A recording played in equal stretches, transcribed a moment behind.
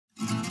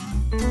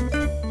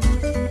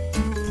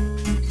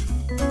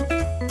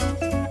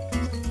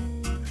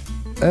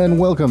And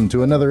welcome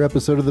to another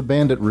episode of The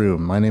Bandit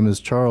Room. My name is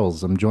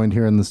Charles. I'm joined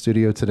here in the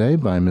studio today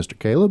by Mr.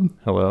 Caleb.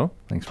 Hello.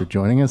 Thanks for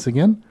joining us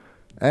again.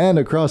 And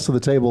across to the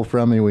table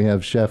from me, we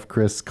have Chef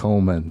Chris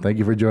Coleman. Thank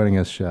you for joining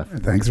us, Chef.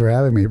 Thanks for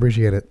having me.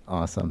 Appreciate it.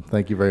 Awesome.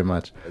 Thank you very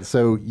much.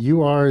 So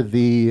you are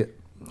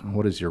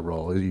what is your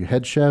role? Are you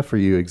head chef? Are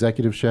you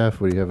executive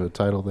chef? What do you have a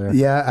title there?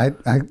 Yeah,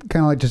 I kind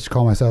of like just to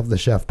call myself the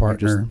chef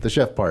partner. Just the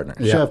chef partner.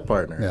 Yeah. Chef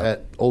partner Yeah.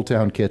 at Old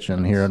Town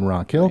Kitchen here in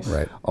Rock Hill.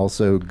 Right.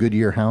 Also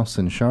Goodyear House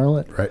in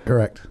Charlotte. Right,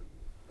 correct.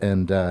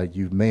 And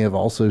you may have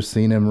also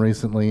seen him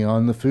recently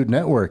on the Food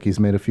Network. He's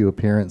made a few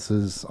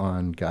appearances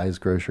on Guy's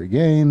Grocery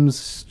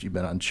Games. You've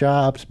been on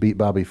Chopped, Beat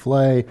Bobby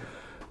Flay,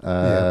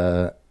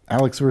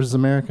 Alex versus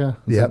America.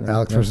 Yep,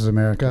 Alex versus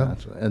America.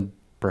 Gotcha. And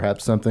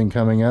perhaps something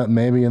coming up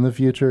maybe in the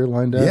future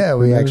lined up. Yeah,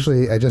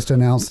 I just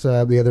announced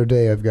the other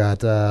day I've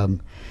got,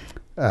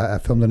 I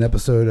filmed an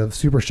episode of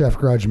Super Chef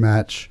Grudge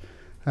Match,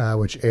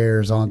 which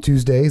airs on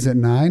Tuesdays at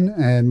 9,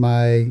 and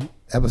my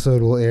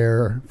episode will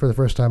air for the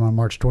first time on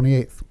March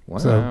 28th. Wow.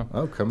 So,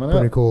 coming up.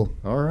 pretty cool.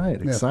 All right.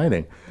 Yeah.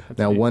 Exciting.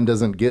 Now, one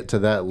doesn't get to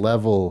that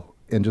level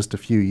in just a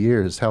few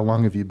years. How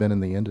long have you been in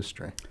the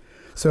industry?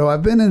 So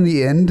I've been in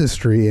the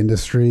industry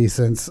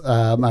since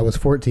I was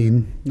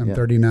 14. I'm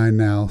 39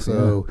 now,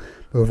 so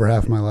over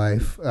half my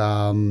life,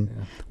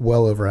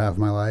 well over half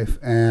my life.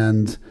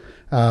 And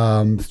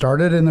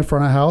started in the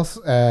front of house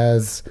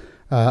as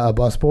a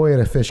busboy at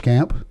a fish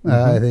camp.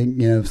 I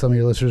think some of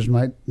your listeners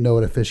might know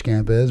what a fish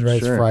camp is, right?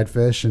 Sure. It's fried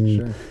fish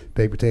and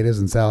baked potatoes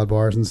and salad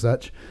bars and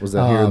such. Was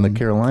that here in the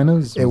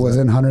Carolinas? It was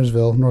in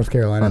Huntersville, North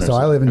Carolina. So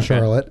I live in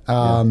Charlotte, but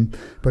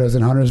I was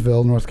in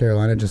Huntersville, North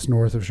Carolina, just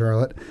north of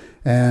Charlotte,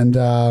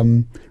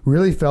 and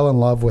really fell in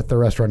love with the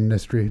restaurant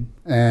industry.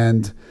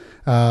 And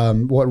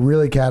what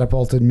really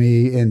catapulted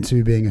me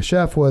into being a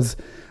chef was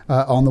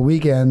on the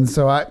weekends.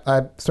 So I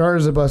started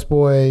as a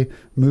busboy,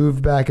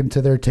 moved back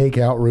into their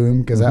takeout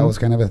room because that was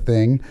kind of a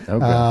thing.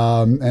 Okay.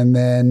 And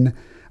then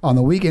on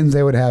the weekends,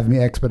 they would have me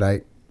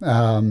expedite.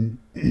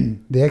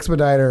 The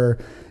expediter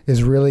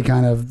is really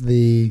kind of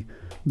the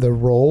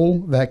role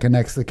that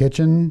connects the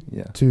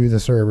kitchen to the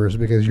servers,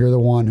 because you're the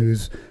one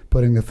who's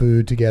putting the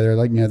food together.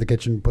 Like, the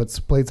kitchen puts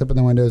plates up in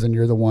the windows and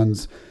you're the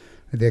ones,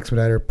 the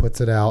expediter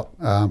puts it out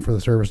for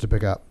the servers to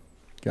pick up.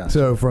 Gotcha.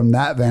 So from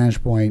that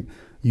vantage point,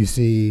 you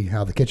see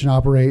how the kitchen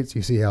operates,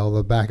 you see how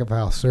the back of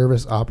house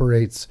service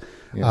operates.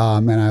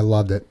 And I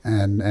loved it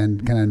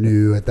and kind of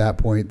knew at that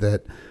point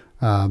that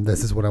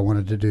this is what I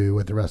wanted to do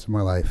with the rest of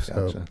my life.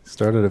 Gotcha. So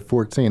Started at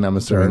 14. I'm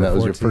assuming that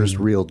was your first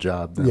real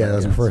job then. Yeah, that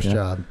was my first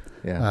job.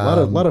 Yeah,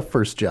 a lot of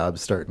first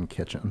jobs starting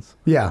kitchens.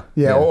 Yeah.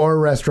 Or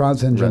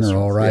restaurants in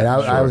general, right?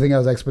 Yeah, I think I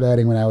was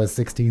expediting when I was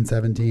 16,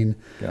 17.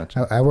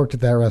 Gotcha. I worked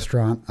at that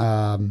restaurant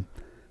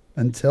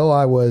until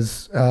I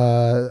was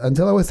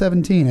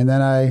 17, and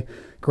then I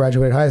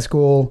graduated high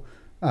school.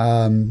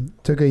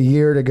 Took a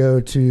year to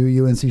go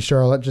to UNC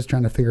Charlotte, just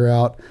trying to figure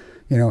out,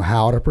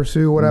 how to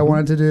pursue what I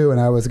wanted to do.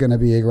 And I was going to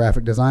be a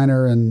graphic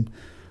designer, and,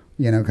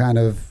 I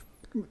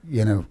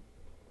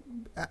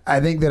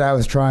think that I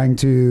was trying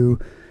to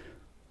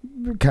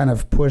kind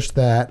of push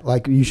that,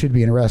 like, you should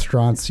be in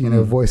restaurants,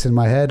 voice in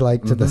my head,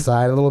 like to the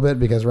side a little bit,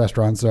 because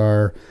restaurants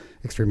are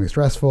extremely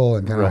stressful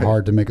and kind of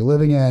hard to make a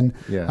living in.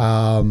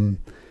 Yeah.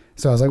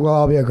 So I was like, well,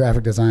 I'll be a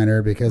graphic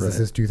designer, because this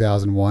is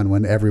 2001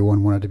 when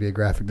everyone wanted to be a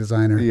graphic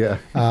designer. Yeah.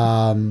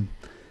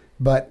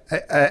 But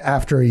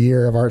after a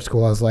year of art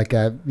school, I was like,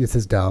 this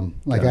is dumb.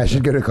 Like, I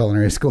should go to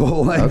culinary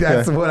school. Like,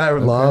 that's what I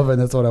would love,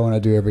 and that's what I want to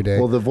do every day.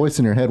 Well, the voice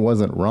in your head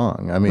wasn't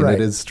wrong. I mean,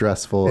 it is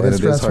stressful, and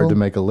it is hard to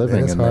make a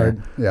living in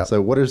there. Yeah.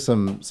 So what are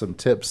some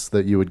tips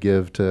that you would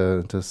give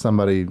to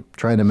somebody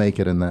trying to make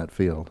it in that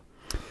field?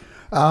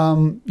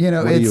 What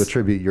do you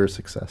attribute your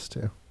success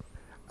to?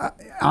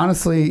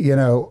 Honestly,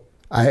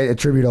 I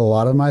attribute a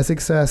lot of my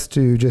success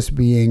to just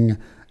being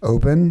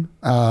open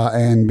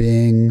and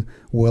being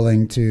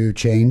willing to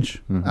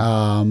change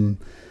and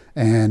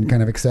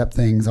kind of accept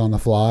things on the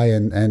fly,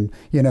 and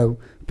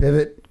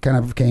pivot kind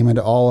of came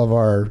into all of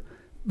our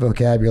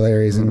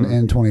vocabularies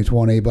in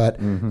 2020, but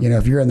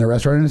if you're in the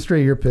restaurant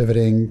industry, you're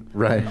pivoting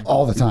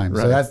all the time.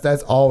 So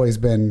that's always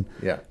been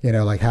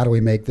like, how do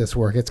we make this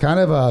work? It's kind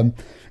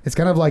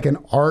of like an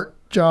art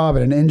job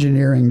and an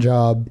engineering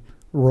job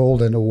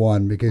rolled into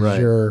one, because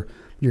you're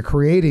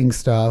creating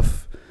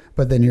stuff,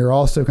 but then you're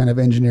also kind of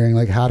engineering,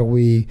 like, how do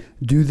we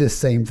do this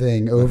same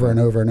thing over and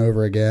over and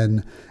over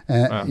again?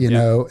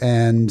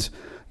 And,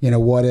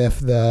 what if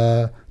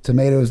the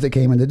tomatoes that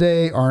came in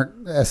today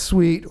aren't as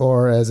sweet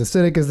or as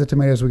acidic as the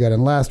tomatoes we got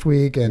in last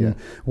week? And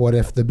what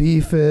if the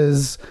beef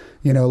is,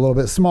 a little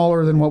bit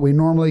smaller than what we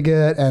normally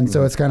get? And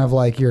so it's kind of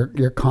like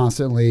you're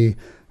constantly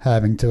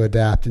having to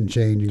adapt and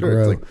change and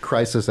grow. It's like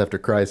crisis after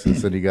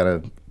crisis, and you got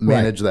to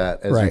manage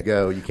that as you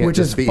go. You can't Which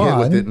just is be fun. hit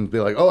with it and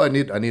be like, oh, I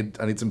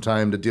need some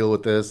time to deal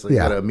with this. You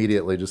got to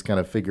immediately just kind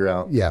of figure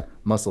out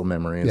muscle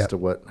memory as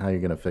to how you're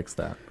going to fix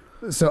that.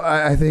 So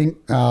I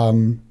think,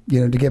 to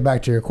get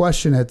back to your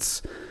question,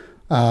 it's,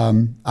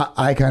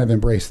 I kind of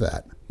embrace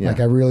that. Yeah. Like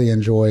I really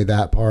enjoy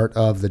that part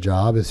of the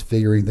job, is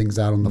figuring things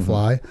out on the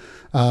fly.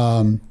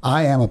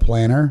 I am a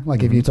planner.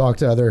 Like if you talk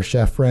to other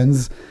chef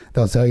friends,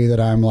 they'll tell you that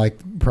I'm like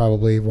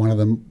probably one of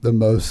the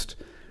most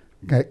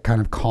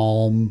kind of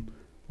calm,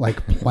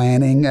 like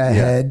planning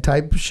ahead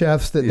type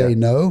chefs that they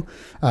know.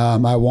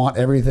 I want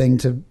everything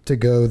to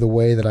go the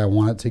way that I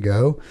want it to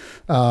go.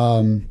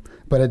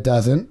 But it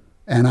doesn't.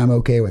 And I'm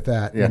okay with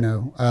that, you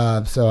know?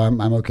 So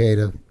I'm okay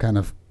to kind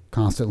of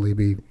constantly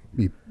be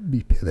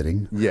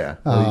pivoting. Yeah.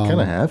 Well, you kind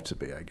of have to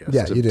be, I guess.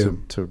 Yeah, you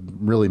do. To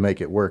really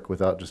make it work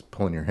without just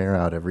pulling your hair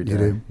out every day. You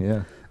do.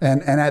 Yeah.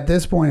 And at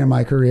this point in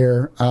my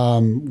career,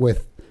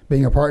 with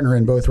being a partner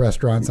in both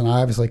restaurants, and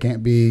I obviously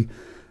can't be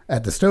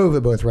at the stove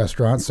at both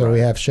restaurants. So we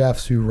have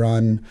chefs who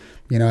run,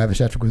 I have a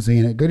chef de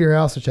cuisine at Goodyear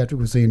House, a chef de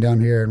cuisine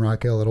down here in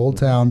Rock Hill at Old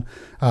Town.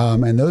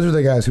 And those are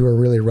the guys who are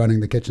really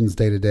running the kitchens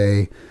day to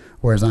day,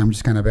 whereas I'm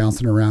just kind of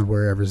bouncing around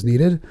wherever's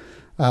needed,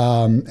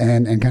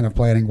 and kind of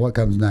planning what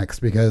comes next,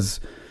 because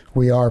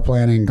we are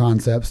planning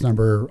concepts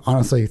number,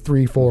 honestly,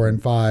 3, 4,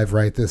 and 5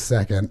 right this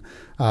second.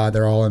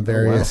 They're all in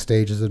various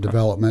stages of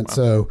development.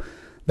 So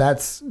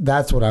that's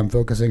what I'm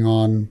focusing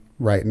on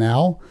right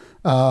now.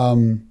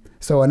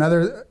 So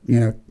another,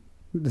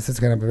 this is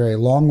kind of a very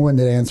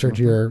long-winded answer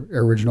to your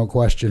original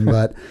question,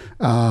 but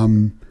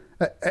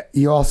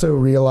you also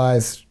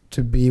realize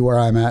to be where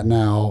I'm at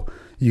now,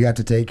 you got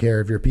to take care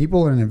of your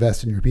people and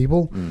invest in your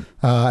people.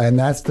 And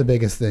that's the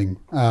biggest thing.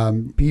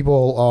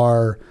 People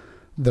are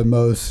the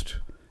most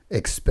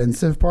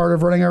expensive part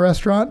of running a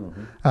restaurant,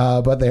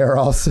 but they are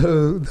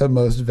also the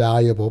most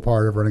valuable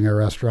part of running a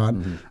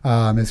restaurant.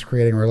 Is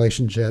creating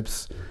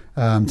relationships,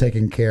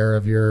 taking care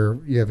of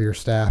your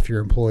staff, your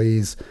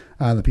employees,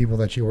 the people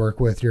that you work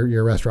with,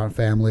 your restaurant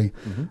family.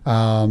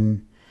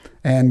 And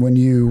when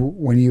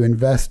you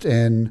invest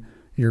in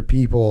your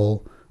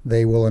people,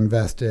 they will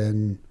invest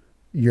in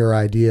your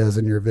ideas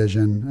and your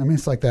vision. I mean,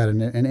 it's like that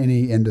in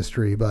any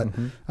industry, but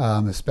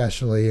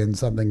especially in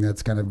something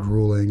that's kind of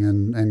grueling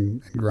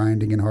and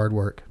grinding and hard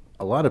work.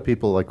 A lot of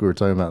people, like we were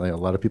talking about, a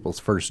lot of people's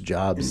first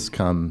jobs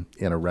come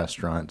in a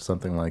restaurant,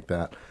 something like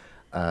that.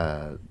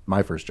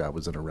 My first job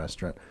was in a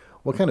restaurant.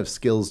 What kind of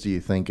skills do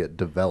you think it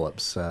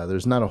develops?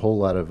 There's not a whole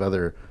lot of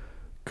other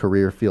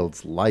career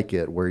fields like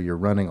it where you're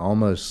running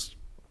almost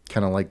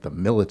kind of like the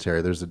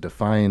military. There's a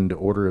defined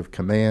order of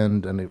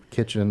command in a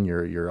kitchen.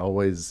 You're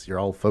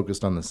all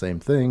focused on the same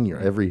thing.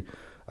 A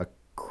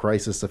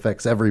crisis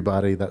affects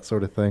everybody, that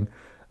sort of thing.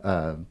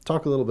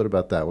 Talk a little bit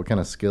about that. What kind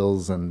of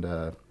skills and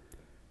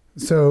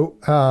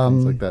things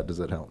like that does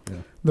it help? Yeah.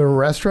 The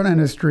restaurant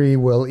industry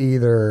will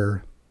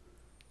either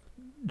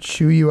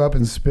chew you up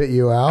and spit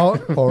you out,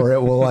 or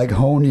it will like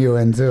hone you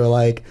into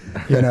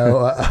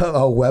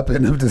a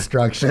weapon of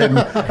destruction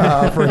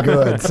for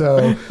good.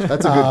 So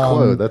that's a good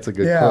quote. That's a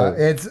good quote.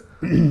 It's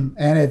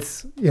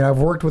I've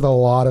worked with a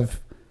lot of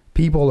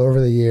people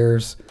over the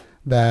years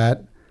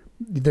that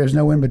there's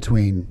no in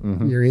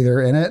between. You're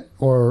either in it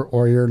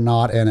or you're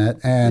not in it.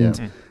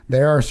 And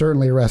there are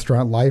certainly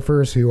restaurant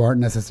lifers who aren't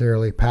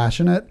necessarily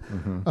passionate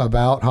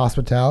about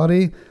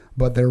hospitality,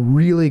 but they're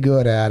really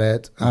good at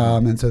it,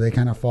 and so they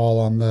kind of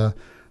fall on the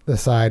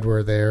side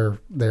where they're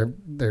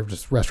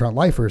just restaurant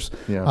lifers.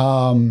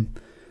 Yeah.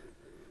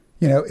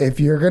 If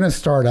you're going to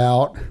start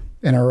out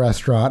in a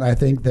restaurant, I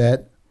think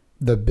that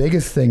the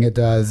biggest thing it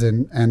does,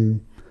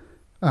 and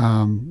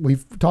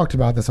we've talked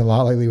about this a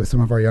lot lately with some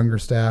of our younger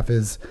staff,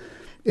 is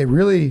it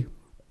really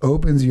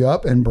opens you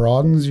up and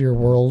broadens your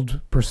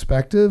world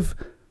perspective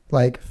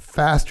like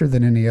faster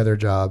than any other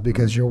job,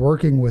 because you're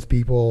working with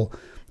people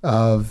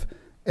of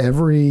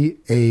every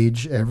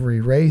age, every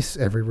race,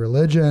 every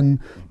religion,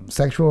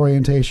 sexual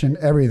orientation,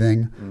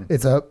 everything.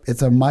 It's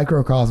a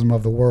microcosm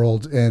of the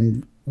world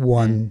in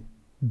one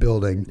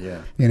building.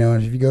 Yeah.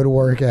 And if you go to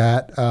work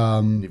at,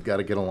 you've got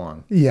to get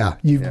along. Yeah,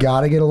 you've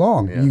got to get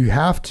along. Yeah. You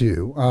have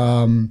to.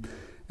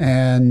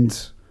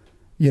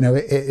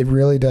 It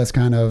really does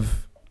kind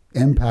of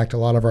impact a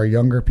lot of our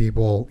younger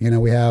people.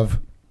 We have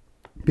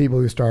people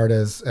who start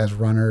as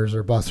runners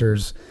or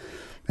bussers,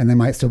 and they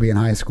might still be in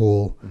high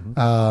school.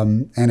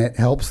 And it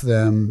helps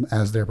them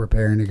as they're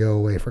preparing to go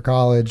away for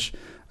college,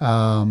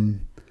 to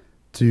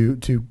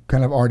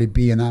kind of already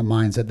be in that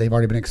mindset. They've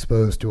already been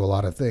exposed to a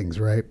lot of things,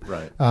 right?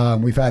 Right.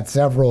 We've had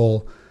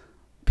several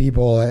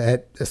people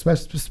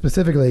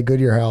specifically at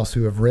Goodyear House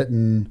who have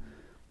written,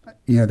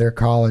 their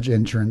college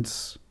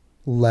entrance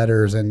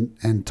letters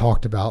and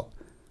talked about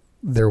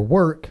their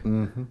work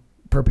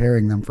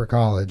preparing them for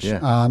college.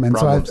 Yeah. And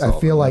so I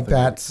feel like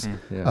that's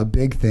a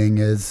big thing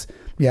is,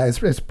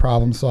 it's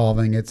problem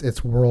solving. It's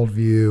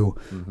worldview.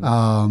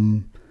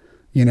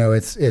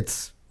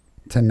 It's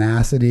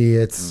tenacity.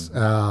 It's,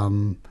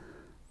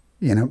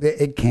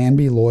 it can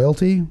be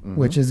loyalty,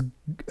 which is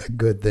a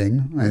good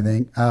thing, I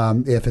think,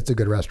 if it's a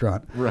good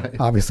restaurant. Right.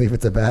 Obviously, if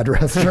it's a bad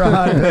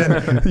restaurant,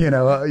 then,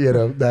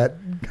 that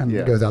kind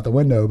of goes out the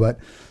window. But,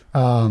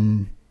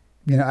 I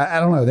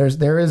don't know.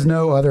 There is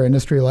no other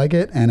industry like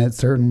it, and it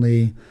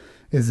certainly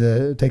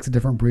takes a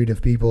different breed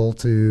of people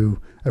to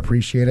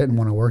appreciate it and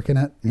want to work in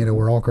it.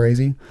 We're all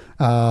crazy.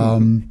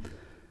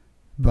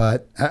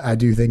 But I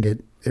do think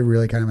it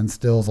really kind of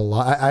instills a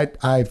lot.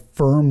 I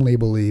firmly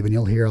believe, and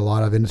you'll hear a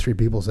lot of industry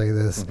people say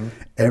this,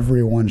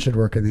 everyone should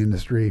work in the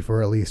industry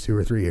for at least 2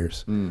 or 3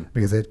 years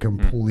because it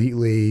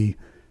completely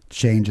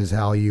changes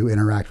how you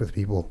interact with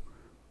people,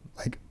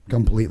 like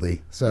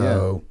completely.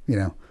 So, you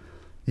know,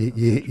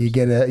 you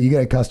get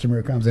a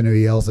customer who comes in who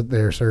yells at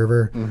their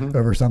server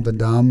over something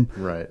dumb.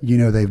 Right. You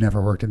know, they've never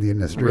worked in the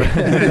industry.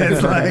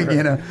 It's like,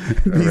 you know,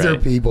 these are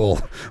people.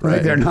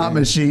 Like they're not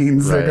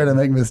machines. They're going to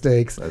make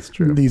mistakes. That's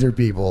true. These are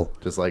people.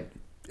 Just like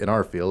in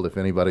our field, if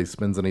anybody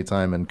spends any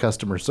time in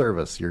customer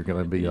service, you're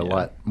going to be a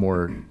lot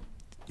more,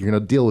 you're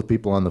going to deal with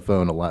people on the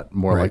phone a lot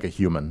more like a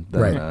human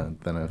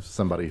than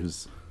somebody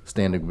who's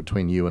standing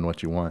between you and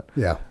what you want.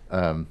 Yeah.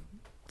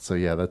 So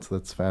yeah,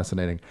 that's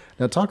fascinating.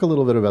 Now talk a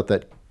little bit about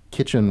that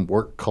kitchen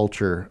work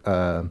culture.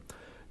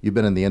 You've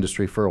been in the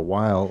industry for a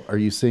while. Are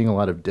you seeing a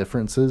lot of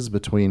differences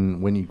between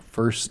when you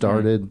first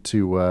started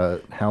to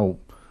how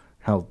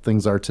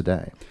things are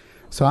today?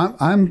 So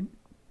I'm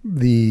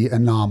the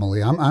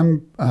anomaly.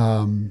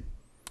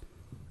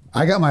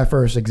 I got my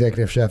first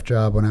executive chef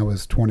job when I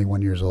was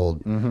 21 years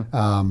old.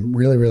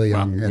 Really, really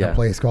young at a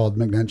place called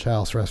McNutt's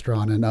House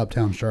Restaurant in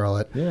Uptown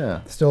Charlotte.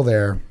 Yeah. Still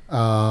there.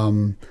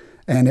 And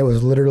it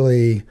was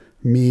literally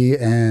me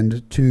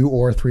and 2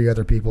 or 3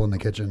 other people in the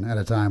kitchen at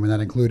a time. And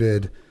that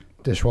included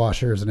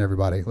dishwashers and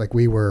everybody. Like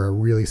we were a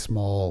really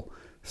small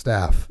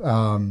staff.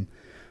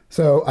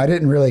 So I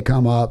didn't really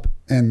come up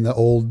in the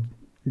old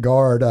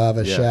guard of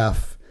a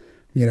chef,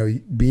 you know,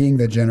 being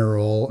the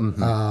general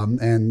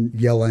and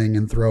yelling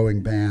and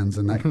throwing pans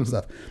and that kind of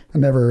stuff. I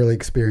never really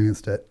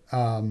experienced it.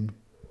 You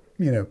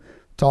know,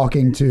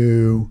 talking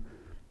to,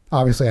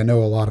 obviously I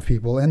know a lot of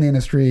people in the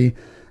industry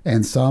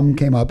and some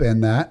came up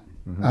in that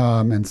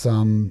and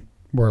some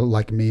were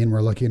like me and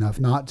were lucky enough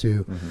not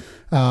to.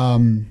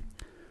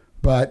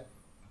 But,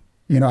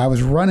 you know, I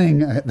was running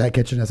that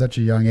kitchen at such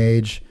a young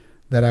age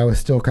that I was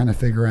still kind of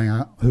figuring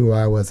out who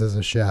I was as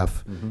a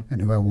chef and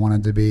who I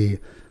wanted to be.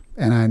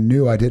 And I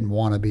knew I didn't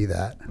want to be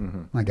that.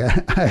 Like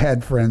I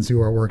had friends who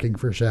were working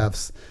for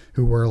chefs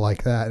who were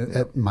like that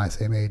at my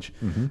same age.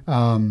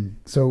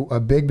 So a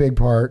big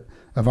part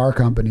of our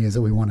company is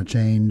that we want to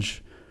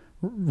change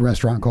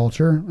restaurant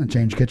culture and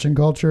change kitchen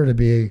culture to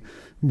be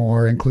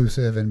more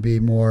inclusive and be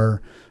more,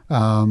 you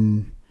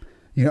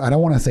know, I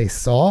don't want to say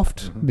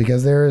soft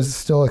because there is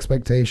still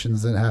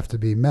expectations that have to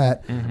be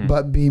met,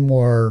 but be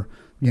more,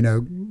 you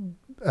know,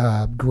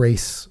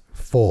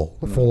 graceful,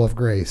 full of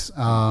grace.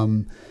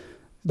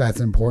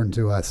 That's important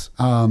to us.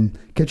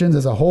 Kitchens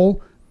as a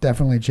whole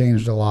definitely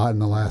changed a lot in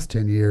the last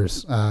 10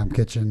 years.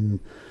 Kitchen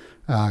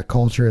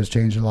culture has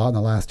changed a lot in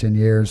the last 10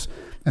 years.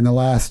 And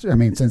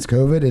since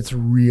COVID, it's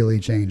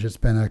really changed. It's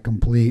been a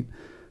complete,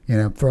 you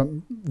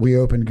know, we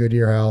opened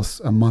Goodyear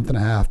House a month and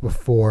a half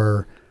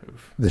before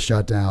the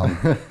shutdown,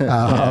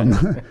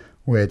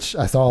 which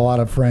I saw a lot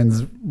of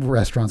friends'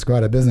 restaurants go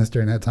out of business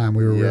during that time.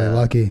 We were really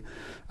lucky.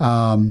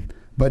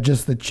 But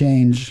just the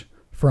change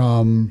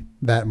from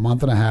that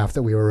month and a half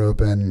that we were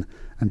open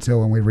until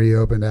when we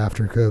reopened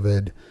after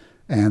COVID,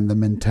 and the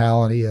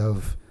mentality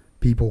of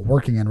people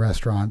working in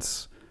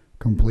restaurants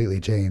completely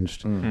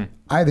changed.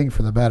 I think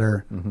for the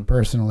better,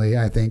 personally.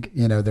 I think,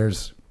 you know,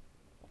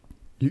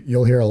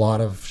 you'll hear a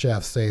lot of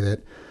chefs say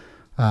that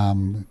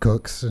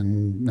cooks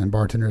and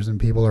bartenders and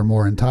people are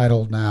more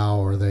entitled now,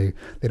 or they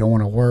don't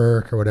want to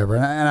work or whatever.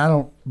 And I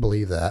don't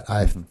believe that.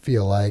 I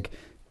feel like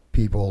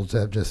people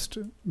have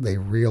they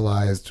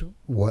realized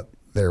what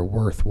their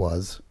worth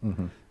was,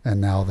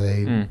 and now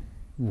they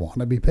want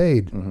to be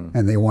paid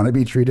and they want to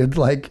be treated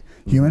like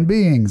human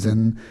beings,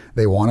 and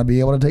they want to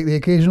be able to take the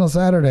occasional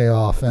Saturday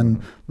off,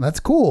 and that's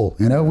cool.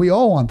 You know, we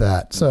all want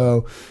that.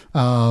 So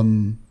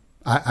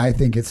I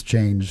think it's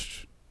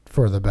changed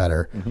for the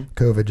better.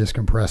 COVID just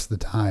compressed the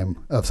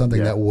time of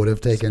something that would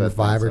have taken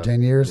 5 or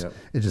 10 years.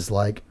 It's just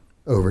like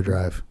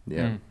overdrive.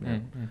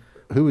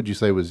 Who would you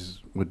say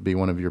would be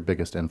one of your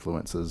biggest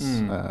influences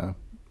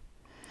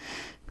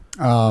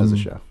as a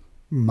chef?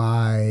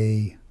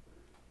 My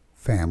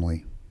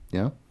family.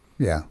 Yeah?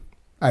 Yeah.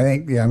 I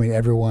think,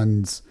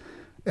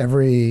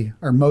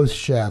 most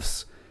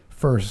chefs'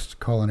 first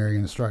culinary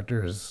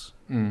instructors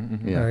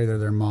are either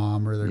their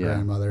mom or their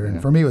grandmother.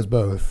 And for me, it was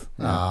both.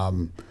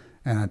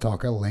 And I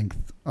talk at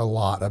length a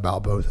lot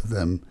about both of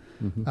them.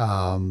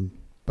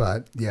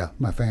 But yeah,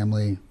 my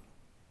family,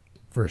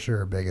 for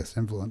sure, biggest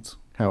influence.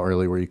 How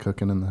early were you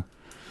cooking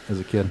as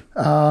a kid?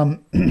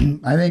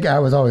 I think I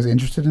was always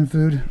interested in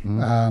food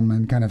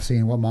and kind of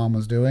seeing what mom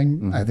was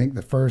doing. I think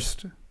the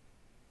first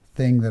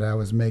thing that I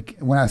was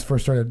making, when I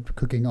first started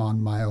cooking on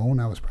my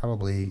own, I was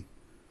probably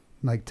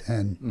like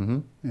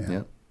 10.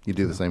 Yeah. You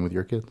do the same with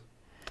your kids?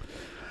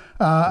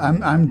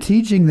 I'm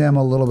teaching them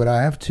a little bit.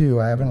 I have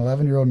 2. I have an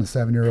 11-year-old and a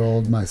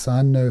 7-year-old. My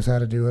son knows how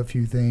to do a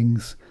few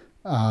things.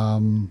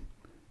 Ellie,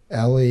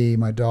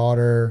 my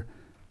daughter,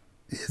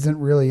 isn't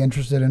really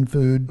interested in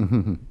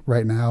food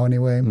right now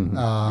anyway.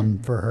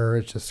 For her,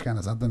 it's just kind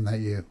of something that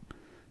you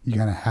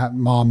kind of have.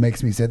 Mom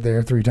makes me sit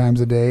there 3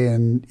 times a day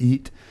and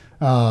eat.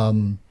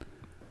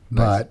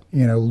 But,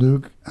 you know,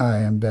 Luke, I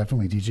am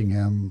definitely teaching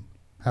him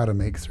how to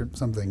make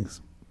some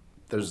things.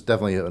 there's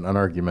definitely an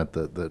argument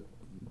that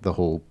the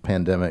whole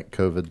pandemic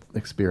COVID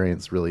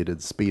experience really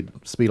did speed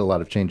a lot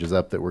of changes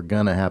up that were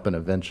going to happen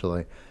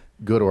eventually,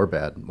 good or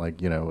bad.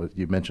 Like,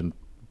 you mentioned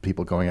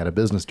people going out of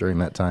business during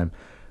that time.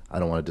 I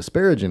don't want to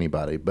disparage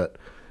anybody, but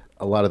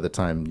a lot of the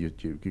time you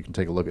can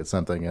take a look at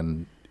something,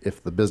 and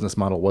if the business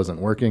model wasn't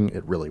working,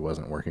 it really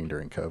wasn't working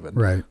during COVID.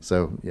 Right.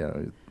 So,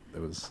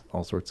 there was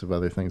all sorts of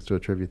other things to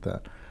attribute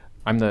that.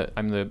 I'm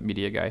the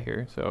media guy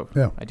here, so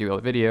Yeah. I do all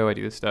the video, I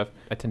do this stuff.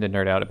 I tend to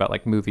nerd out about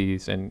like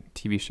movies and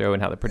TV show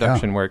and how the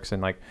production works,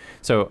 and like,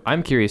 so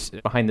I'm curious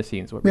behind the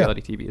scenes what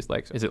reality TV is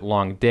like. Is it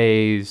long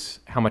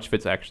days? How much of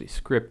it's actually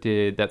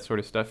scripted? That sort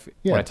of stuff.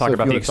 Yeah. When I talk so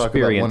about the if you want to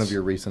talk about one of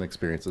your recent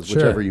experiences,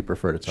 whichever you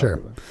prefer to talk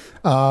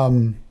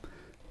about.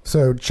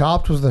 So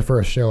Chopped was the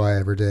first show I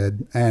ever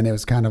did, and it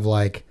was kind of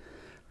like,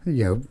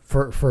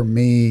 for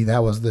me,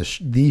 that was the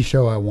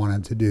show I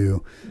wanted to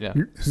do. Yeah.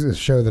 It's a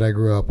show that I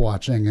grew up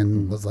watching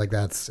and was like,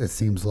 it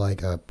seems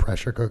like a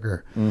pressure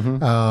cooker,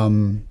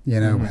 having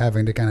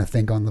to kind of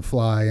think on the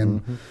fly.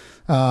 And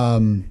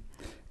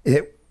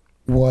it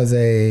was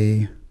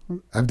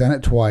I've done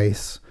it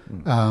twice.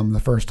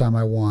 The first time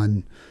I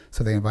won,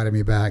 so they invited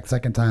me back.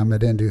 Second time I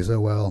didn't do so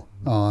well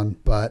on,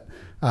 but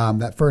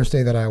that first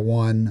day that I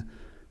won,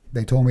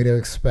 they told me to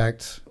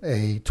expect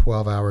a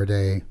 12-hour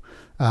day.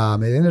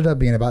 It ended up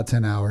being about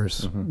 10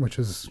 hours, which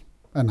was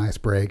a nice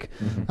break.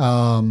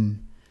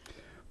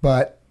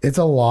 But it's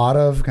a lot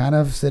of kind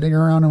of sitting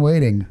around and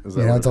waiting. It's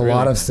a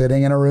lot of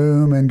sitting in a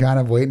room and kind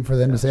of waiting for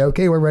them to say,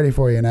 okay, we're ready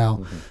for you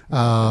now.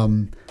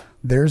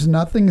 There's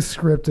nothing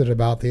scripted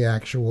about the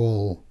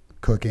actual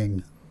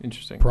cooking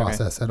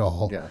process at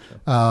all.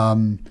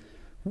 Gotcha.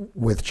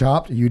 With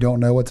Chopped, you don't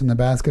know what's in the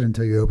basket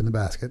until you open the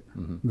basket.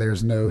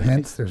 There's no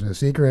hints. There's no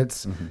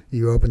secrets.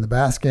 You open the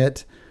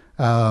basket.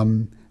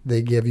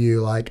 They give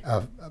you like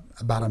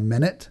about a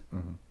minute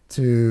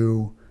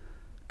to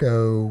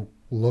go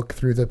look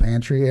through the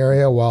pantry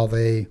area while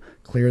they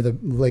clear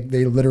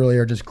they literally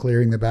are just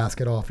clearing the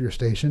basket off your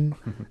station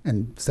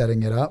and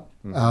setting it up.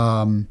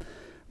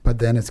 But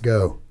then it's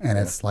go, and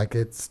it's like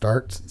it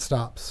starts and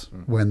stops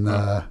when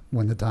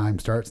the time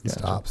starts and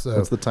stops. So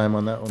what's the time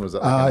on that one? Was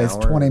it like an it's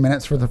hour? 20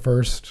 minutes for the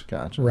first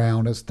Gotcha.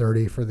 round. It's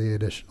 30 for the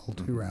additional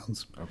 2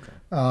 rounds. Okay.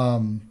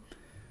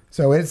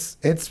 So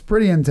it's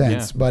pretty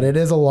intense, but it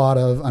is a lot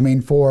of,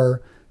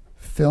 for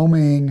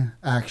filming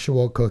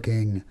actual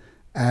cooking,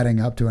 adding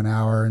up to an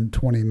hour and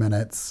 20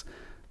 minutes,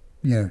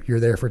 you're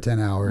there for 10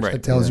 hours. Right.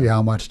 It tells you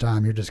how much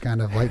time you're just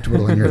kind of like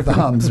twiddling your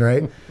thumbs,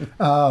 right?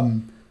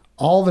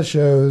 All the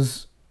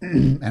shows,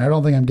 and I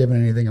don't think I'm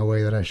giving anything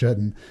away that I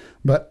shouldn't,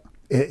 but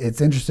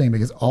it's interesting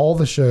because all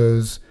the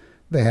shows,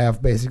 they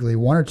have basically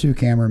 1 or 2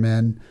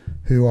 cameramen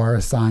who are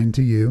assigned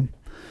to you.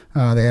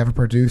 They have a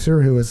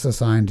producer who is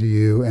assigned to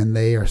you, and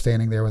they are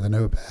standing there with a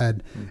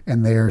notepad,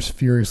 and they are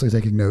furiously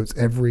taking notes,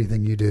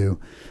 everything you do.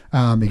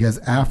 Because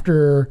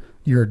after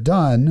you're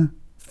done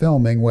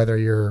filming, whether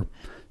you're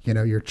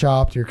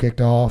chopped, you're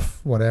kicked off,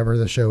 whatever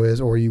the show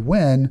is, or you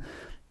win,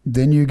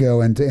 then you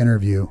go into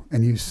interview,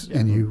 and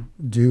you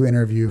do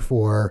interview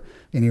for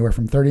anywhere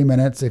from 30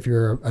 minutes if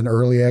you're an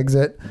early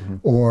exit,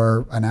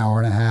 or an hour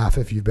and a half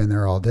if you've been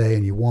there all day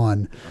and you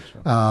won.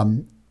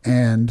 Gotcha.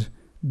 And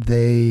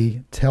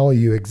they tell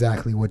you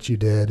exactly what you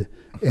did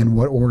and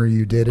what order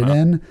you did it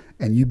in,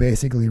 and you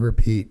basically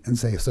repeat and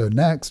say, so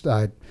next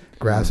I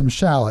grabbed some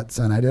shallots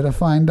and I did a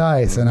fine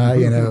dice, and I,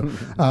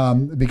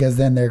 because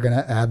then they're going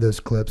to add those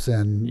clips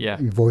in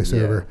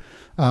voiceover.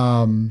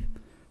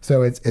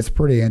 So it's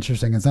pretty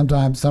interesting. And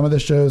sometimes some of the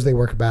shows, they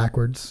work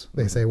backwards.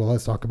 They say, well,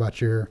 let's talk about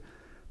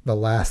the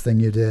last thing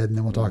you did, and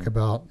then we'll talk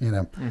about,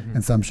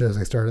 and some shows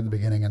they start at the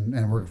beginning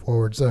and work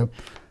forward. So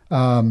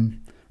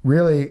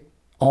really,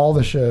 all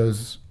the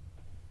shows,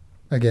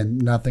 again,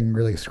 nothing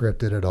really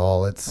scripted at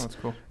all. It's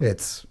cool.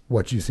 It's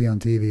what you see on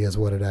TV is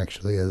what it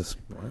actually is.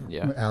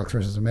 Yeah. Alex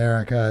versus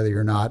America,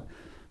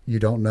 you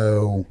don't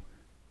know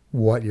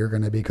what you're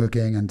going to be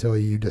cooking until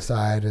you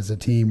decide as a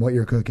team what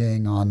you're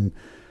cooking on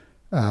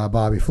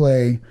Bobby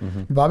Flay.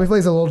 Bobby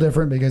Flay's a little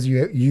different because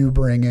you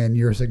bring in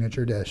your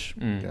signature dish.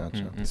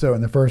 Gotcha. So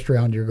in the first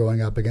round, you're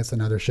going up against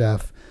another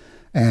chef,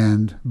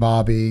 and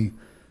Bobby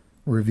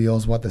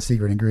reveals what the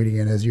secret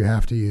ingredient is you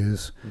have to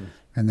use.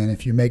 And then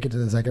if you make it to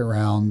the second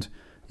round,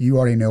 you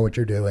already know what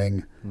you're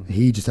doing.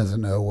 He just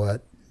doesn't know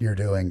what you're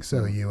doing.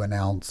 So you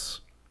announce,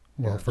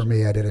 well, for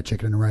me, I did a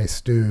chicken and rice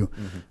stew.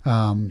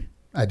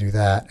 I do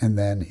that. And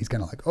then he's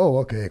kind of like, oh,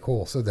 okay,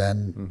 cool. So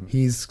then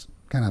he's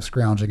kind of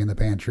scrounging in the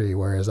pantry,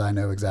 whereas I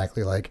know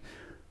exactly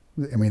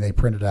they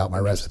printed out my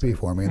recipe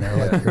for me, and they're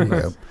like, here you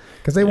go.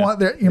 Because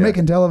you're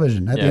making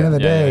television. At the end of the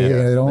day,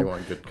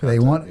 they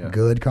want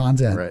good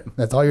content. Right.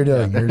 That's all you're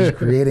doing. You're just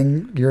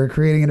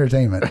creating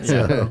entertainment.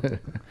 So.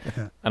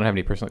 I don't have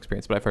any personal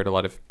experience, but I've heard a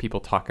lot of people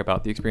talk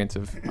about the experience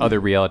of other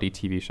reality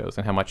TV shows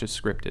and how much is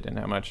scripted and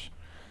how much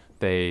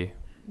they,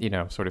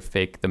 sort of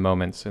fake the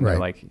moments, and they're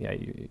like,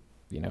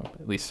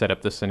 at least set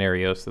up the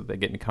scenario so that they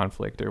get in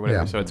conflict or whatever.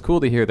 Yeah. So it's cool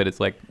to hear that it's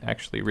like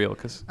actually real,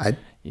 because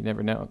you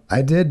never know.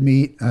 I did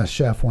meet a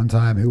chef one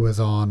time who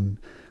was on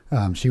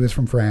She was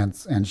from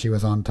France, and she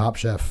was on Top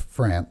Chef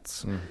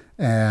France.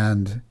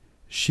 And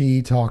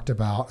she talked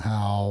about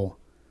how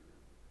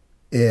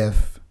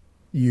if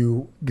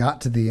you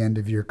got to the end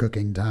of your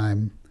cooking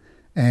time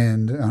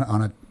and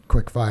on a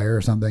quick fire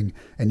or something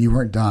and you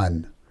weren't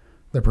done,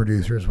 the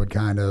producers would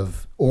kind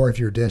of, or if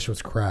your dish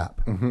was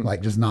crap,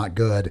 like just not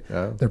good,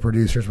 the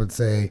producers would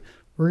say,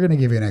 we're going to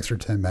give you an extra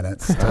 10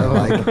 minutes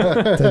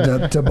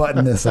to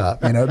button this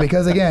up,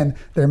 because again,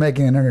 they're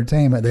making an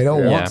entertainment. They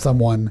don't want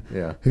someone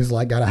who's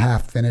like got a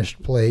half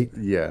finished plate,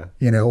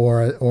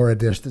 or a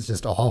dish that's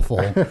just awful.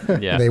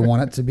 They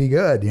want it to be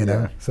good,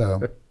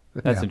 so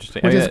that's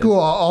interesting. Which is cool.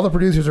 All the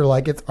producers are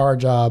like, it's our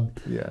job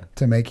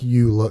to make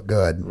you look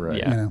good.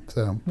 Right.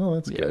 So. Well,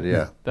 that's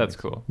good. That's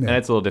cool. And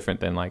it's a little different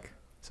than like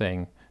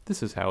saying,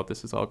 this is how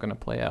this is all going to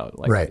play out.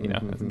 Like,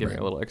 giving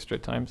a little extra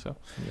time. So,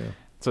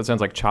 so it sounds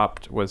like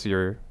Chopped was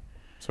your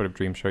sort of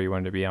dream show you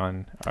wanted to be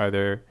on. Are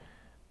there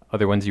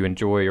other ones you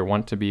enjoy or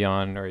want to be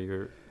on?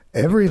 Or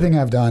everything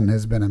I've done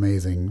has been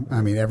amazing.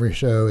 I mean, every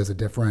show is a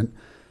different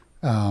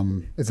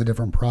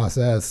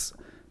process.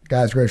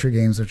 Guys Grocery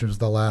Games, which was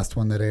the last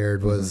one that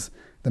aired, was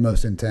the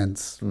most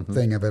intense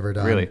thing I've ever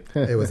done. Really?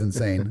 It was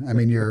insane. I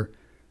mean, you're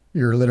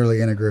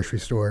literally in a grocery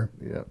store,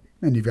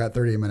 and you've got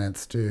 30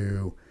 minutes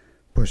to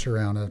push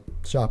around a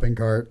shopping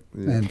cart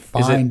and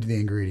find the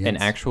ingredients. An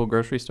actual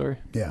grocery store?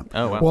 Yeah.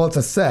 Oh, wow. Well, it's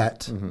a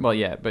set. Well,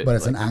 yeah, but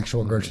it's an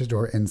actual grocery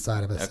store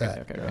inside of a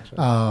set. Okay,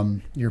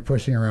 gotcha. You're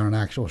pushing around an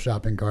actual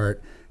shopping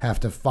cart, have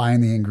to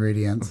find the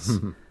ingredients,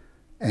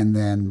 and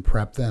then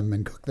prep them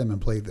and cook them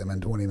and plate them in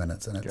 20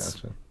 minutes, and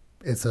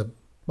it's a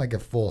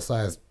full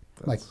size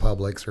like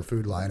Publix or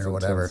Food Line or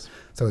whatever. Intense.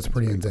 So it's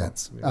pretty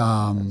intense.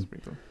 Cool. That's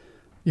pretty cool.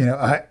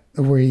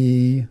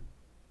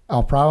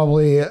 I'll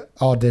probably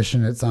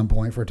audition at some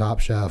point for Top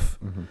Chef,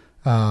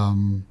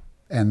 and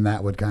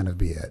that would kind of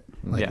be it.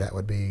 That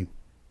would be,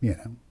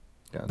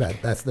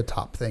 that's the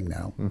top thing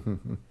now.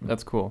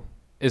 That's cool.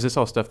 Is this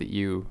all stuff that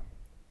you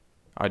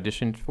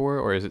auditioned for,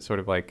 or is it sort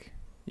of like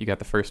you got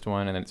the first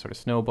one and then it sort of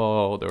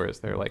snowballed, or is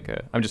there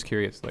I'm just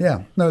curious.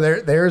 No,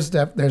 there's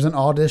an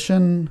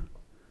audition.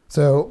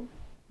 So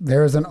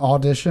there's an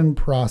audition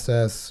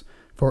process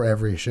for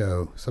every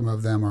show. Some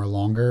of them are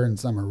longer and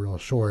some are real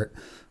short.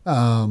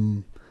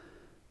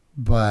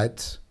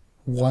 But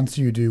once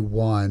you do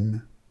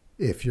one,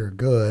 if you're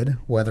good,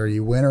 whether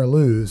you win or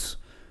lose,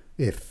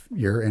 if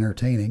you're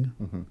entertaining,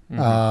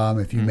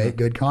 if you make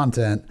good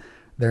content,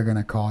 they're going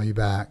to call you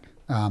back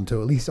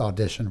to at least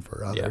audition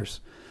for others.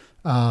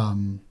 I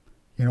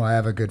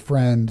have a good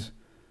friend,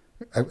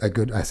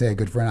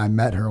 I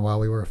met her while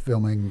we were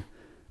filming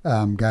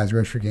Guys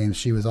Grocery Games.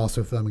 She was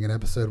also filming an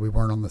episode. We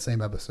weren't on the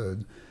same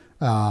episode.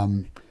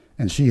 And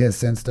she has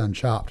since done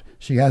Chopped.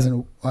 She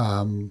hasn't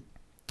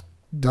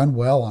done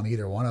well on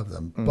either one of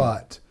them,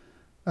 but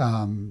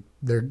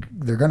they're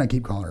going to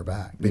keep calling her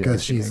back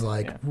because she's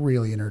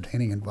really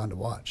entertaining and fun to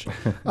watch.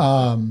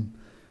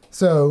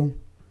 So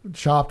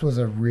Chopped was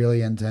a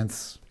really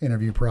intense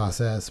interview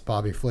process.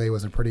 Bobby Flay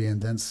was a pretty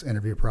intense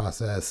interview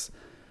process.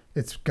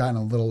 It's gotten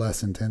a little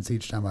less intense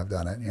each time I've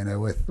done it.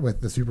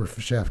 With the Super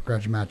Chef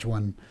Grudge Match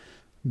one,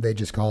 they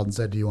just called and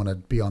said, "Do you want to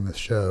be on this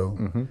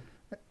show?"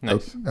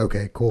 Nice.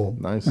 Okay, cool.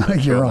 Nice.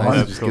 You're on.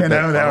 That's cool.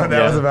 That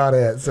was about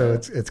it. So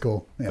it's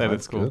cool. Yeah, that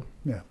is cool. Good.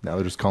 Yeah. Now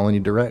they're just calling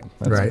you direct.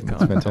 That's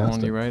Calling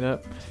fantastic. you right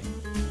up.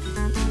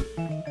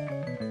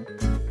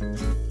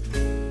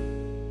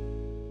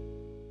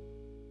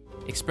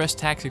 Express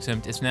Tax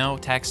Exempt is now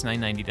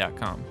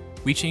tax990.com.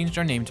 We changed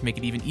our name to make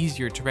it even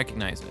easier to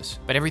recognize us,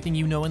 but everything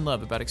you know and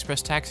love about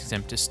Express Tax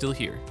Exempt is still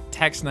here.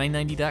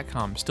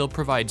 Tax990.com still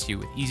provides you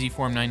with easy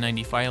Form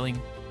 990 filing,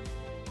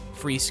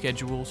 free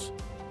schedules,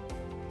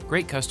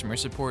 great customer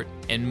support,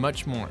 and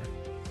much more.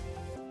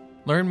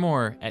 Learn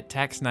more at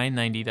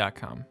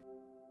tax990.com.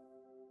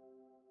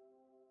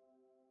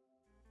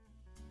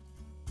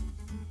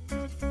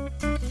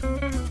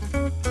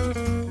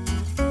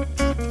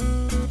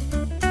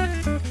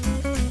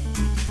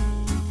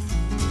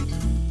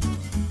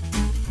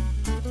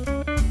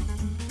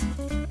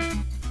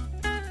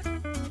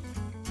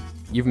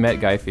 You've met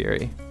Guy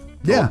Fieri.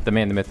 Yeah. The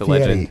man, the myth, the Fieri.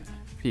 legend.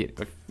 Fieri.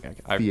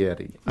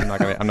 I'm not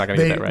gonna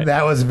get that right.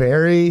 That was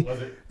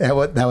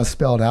that was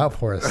spelled out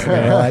for us. They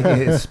were like,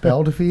 it's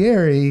spelled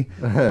Fieri,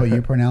 but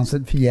you pronounce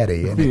it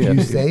Fieri. And if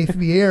you say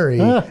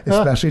Fieri,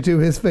 especially to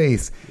his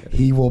face,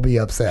 he will be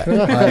upset.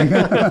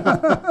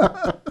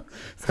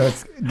 So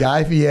it's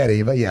Guy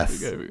Fieri, but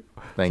yes.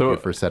 Thank you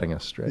for setting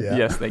us straight. Yeah.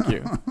 Yes, thank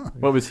you.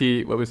 What was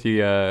he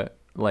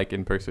like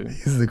in person?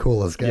 He's the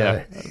coolest guy.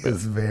 Yeah.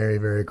 He's very,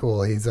 very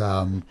cool. He's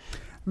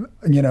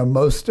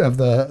most of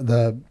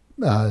the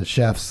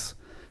chefs,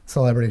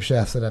 celebrity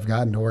chefs that I've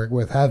gotten to work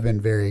with have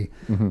been very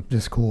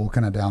just cool,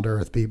 kind of down to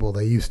earth people.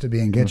 They used to be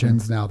in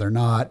kitchens, now they're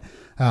not,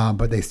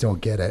 but they still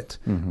get it.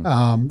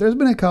 There's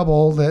been a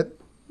couple that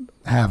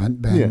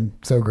haven't been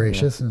so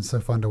gracious and so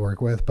fun to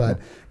work with, but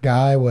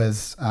Guy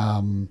was,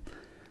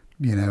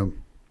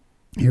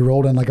 He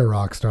rolled in like a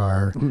rock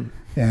star.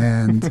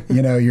 And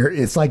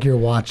it's like you're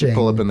watching.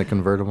 Pull up in the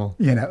convertible.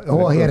 He had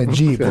a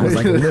Jeep that was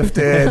like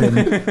lifted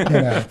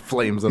and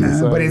flames on the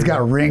side. But he's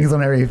got rings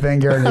on every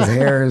finger, and his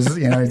hair is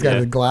he's got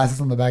the glasses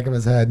on the back of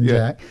his head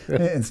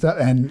and stuff.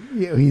 And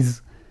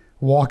he's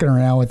walking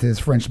around with his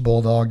French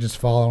bulldog just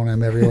following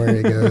him everywhere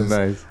he goes.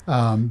 Nice.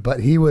 But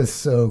he was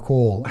so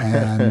cool,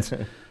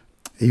 and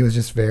he was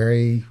just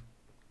very,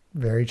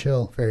 very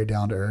chill, very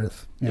down to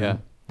earth. Yeah.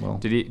 Well,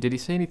 did he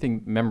say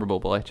anything memorable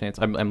by chance?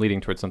 I'm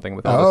leading towards something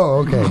with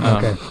all this.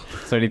 Okay.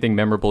 So anything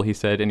memorable he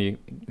said? Any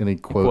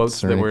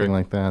quotes or anything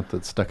like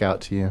that stuck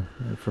out to you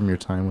from your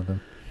time with him?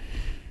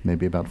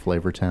 Maybe about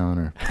Flavortown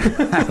or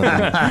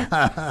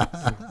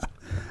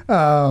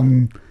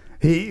something.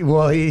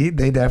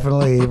 They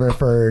definitely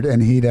referred,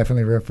 and he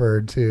definitely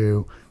referred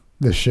to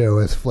the show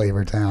as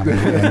Flavortown.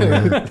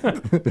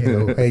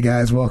 And, hey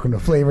guys, welcome to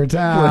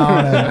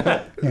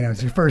Flavortown. And,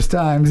 it's your first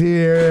times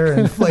here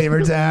in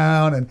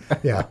Flavortown.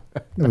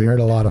 And we heard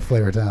a lot of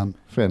Flavortown.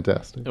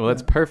 Fantastic. Well,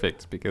 that's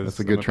perfect because that's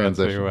a good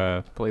transition.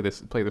 To play this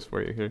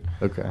for you here.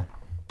 Okay.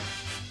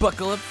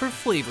 Buckle up for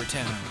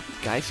Flavortown,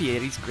 Guy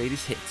Fieri's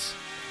greatest hits.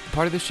 The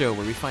part of the show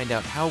where we find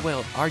out how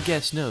well our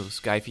guest knows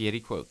Guy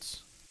Fieri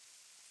quotes.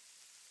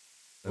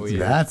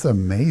 That's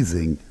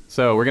amazing.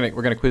 So we're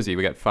gonna quiz you.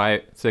 We got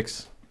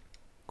 6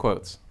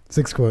 quotes.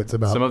 6 quotes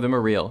about. Some of them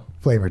are real.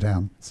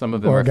 Flavortown. Some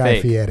of them are Guy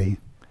fake. Fieri.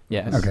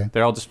 Yes. Okay.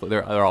 They're all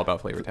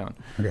about Flavortown.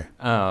 Okay.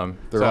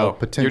 They're all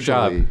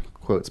potentially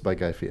quotes by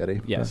Guy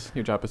Fieri. Yes.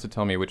 Your job is to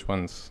tell me which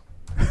one's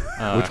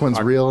real,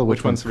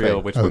 which one's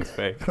real, which one's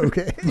fake.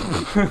 Okay.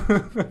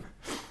 So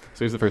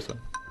here's the first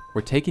one.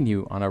 We're taking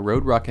you on a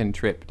road rockin'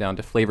 trip down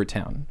to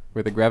Flavortown,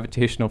 where the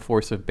gravitational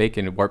force of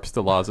bacon warps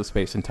the laws of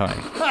space and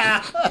time.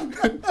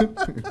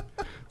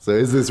 So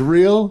is this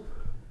real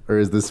or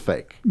is this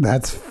fake?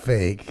 That's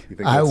fake.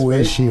 I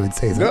wish he would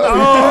say something.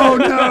 No.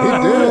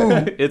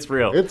 No! It's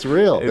real. It's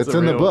real. It's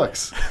in the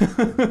books.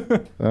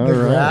 The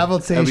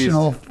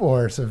gravitational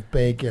force of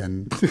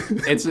bacon.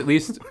 It's at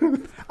least.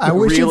 I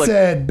wish it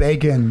said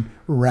bacon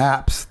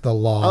wraps the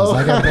laws.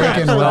 Like a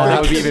bacon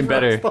that would be even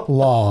better.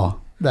 Law.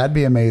 That'd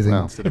be amazing.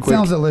 Wow. It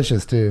sounds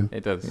delicious too.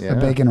 It does. A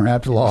bacon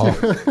wrapped law. And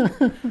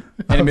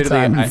admittedly,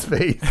 time and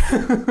space.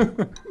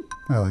 I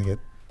like it.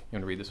 You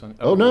want to read this one?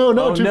 Oh no,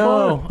 too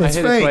far. It's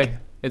fake.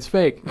 It's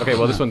fake. Okay,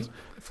 well this one's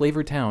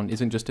Flavortown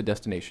isn't just a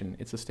destination;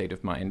 it's a state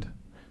of mind.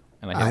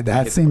 And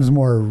that seems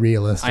more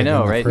realistic. I know,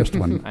 than the right? First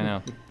one. I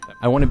know.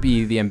 I want to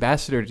be the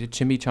ambassador to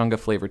Chimichanga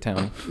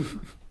Flavortown.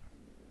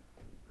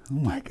 Oh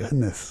my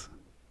goodness.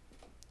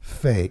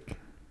 Fake.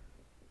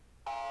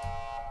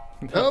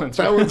 Oh,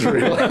 that one's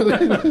real.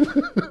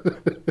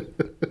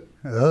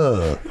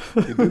 Ugh.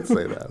 He did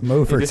say that.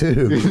 Mo for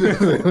 2.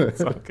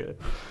 That's not good.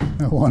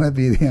 I want to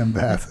be the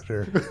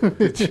ambassador to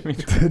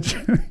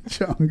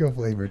Chimichanga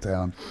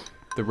Flavortown.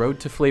 The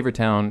road to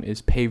Flavortown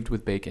is paved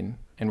with bacon,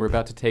 and we're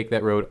about to take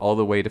that road all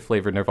the way to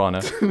Flavor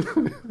Nirvana.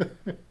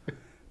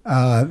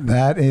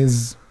 That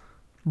is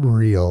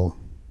real.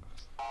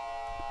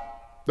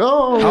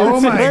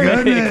 Oh my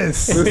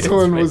goodness. This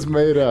one was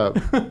made up.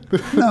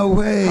 No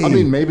way. I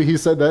mean, maybe he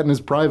said that in his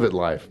private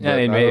life. Yeah,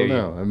 I maybe.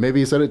 don't know. Maybe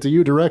he said it to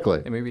you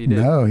directly. Maybe he did.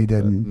 No, he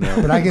didn't.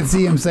 No. But I could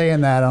see him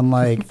saying that on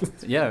like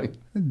Yeah.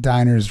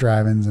 diners,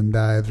 drive-ins, and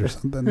dives or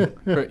something.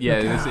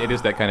 Yeah, it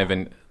is that kind of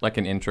an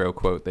intro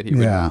quote that he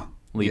would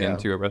lead Yeah.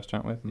 into a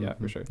restaurant with. Yeah,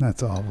 for sure.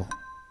 That's awful.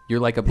 You're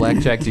like a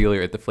blackjack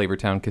dealer at the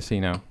Flavortown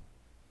casino.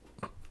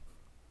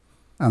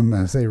 I'm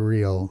going to say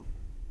real.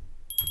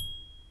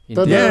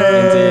 Indeed.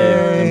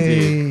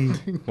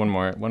 One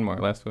more,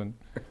 last one.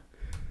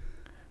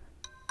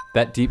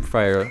 That deep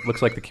fryer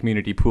looks like the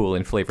community pool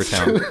in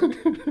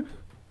Flavortown.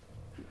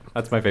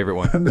 That's my favorite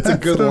one. It's a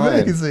good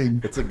line. Amazing.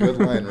 It's a good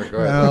line,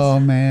 regardless. Oh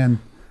man.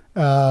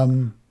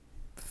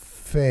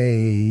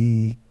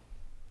 Fake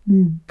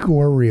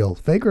or real?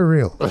 Fake or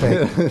real?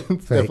 Fake.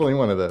 It's definitely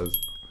one of those.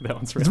 That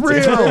one's It's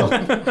real.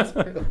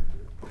 real.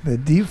 The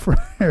deep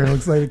fryer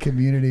looks like a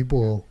community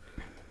pool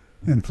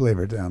in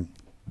Flavortown.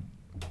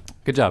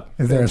 Good job.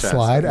 Is there Fantastic. a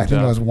slide? I Good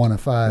think job. I was 1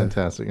 of 5.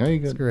 Fantastic. Oh, you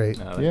That's good. great.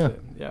 No, that's Yeah.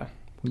 it. Yeah.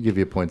 We'll give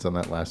you points on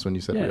that last one.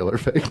 You said Yeah. real or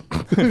fake.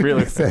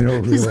 Really. Said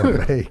real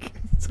or fake.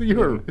 So you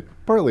were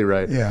partly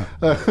right. Yeah.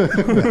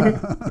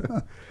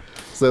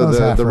 So was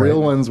half the real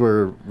right. ones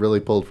were really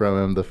pulled from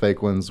him. The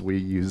fake ones, we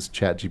used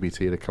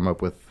ChatGPT to come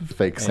up with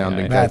fake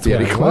sounding. That's what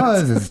Guy it Fieri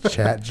was. quotes. Is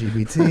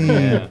ChatGPT.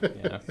 Yeah.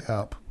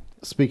 Yep.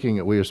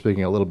 We were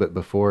speaking a little bit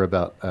before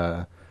about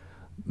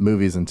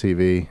movies and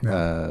TV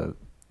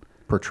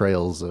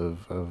portrayals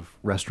of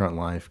restaurant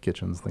life,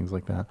 kitchens, things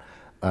like that.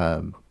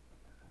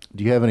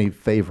 Do you have any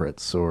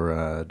favorites,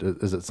 or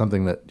is it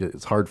something that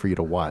it's hard for you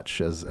to watch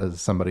as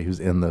somebody who's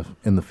in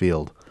the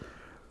field?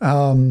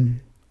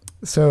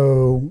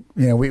 So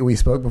we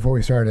spoke before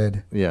we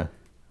started. Yeah.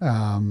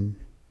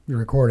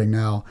 Recording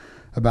now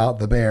about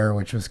The Bear,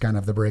 which was kind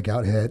of the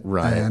breakout hit,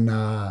 Right. And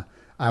I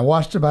I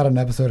watched about an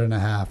episode and a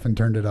half and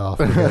turned it off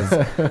because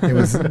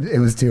it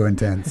was too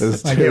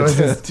intense. I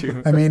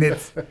mean,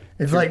 it's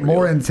like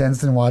more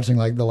intense than watching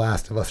like The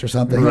Last of Us or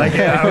something. Like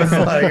I was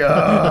like,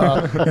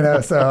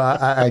 oh, so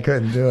I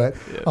couldn't do it.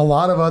 Yeah. A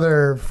lot of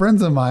other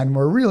friends of mine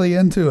were really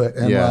into it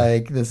and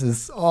like, this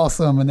is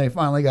awesome, and they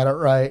finally got it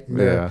right. And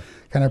they're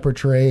kind of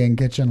portraying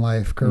kitchen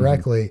life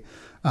correctly.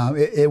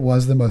 It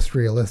was the most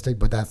realistic,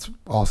 but that's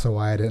also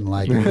why I didn't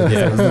like it.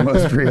 It was the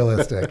most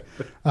realistic.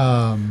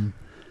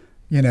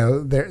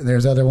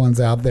 There's other ones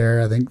out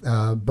there. I think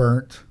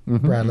Burnt,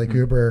 Bradley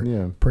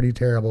Cooper, pretty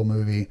terrible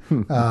movie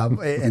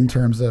in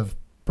terms of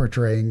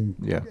portraying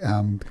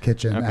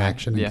kitchen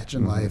action and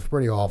kitchen life.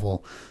 Pretty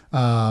awful.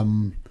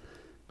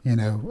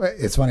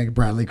 It's funny.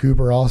 Bradley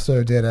Cooper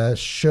also did a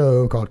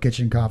show called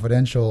Kitchen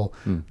Confidential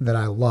that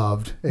I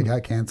loved. It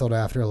got canceled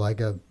after like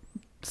a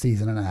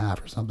season and a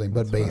half or something,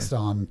 but based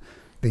on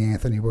the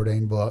Anthony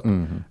Bourdain book.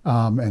 And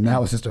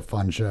that was just a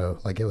fun show.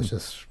 Like it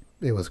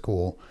was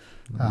cool.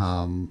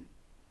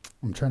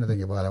 I'm trying to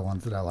think of other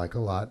ones that I like a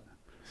lot.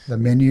 The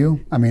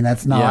Menu. I mean,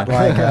 that's not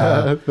like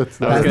that's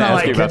not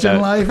like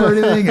kitchen life or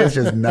anything. It's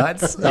just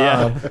nuts.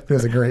 It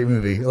was a great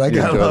movie. Like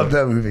I love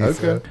that movie.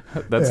 Okay.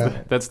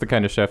 So, that's the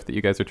kind of chef that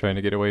you guys are trying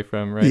to get away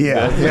from, right?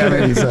 Yeah,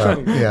 maybe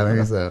so. Yeah,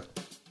 maybe so.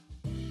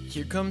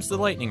 Here comes the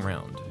lightning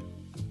round,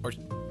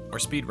 or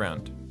speed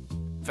round,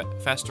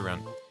 faster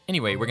round.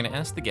 Anyway, we're going to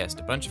ask the guest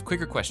a bunch of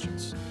quicker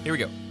questions. Here we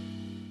go.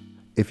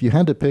 If you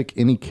had to pick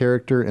any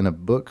character in a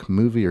book,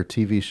 movie, or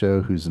TV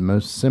show who's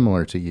most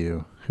similar to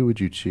you, who would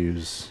you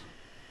choose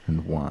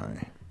and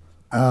why?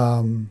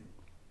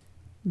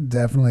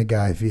 Definitely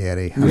Guy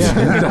Fieri. Yeah,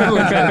 definitely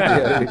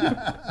Guy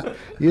Fieri.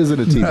 He is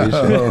in a TV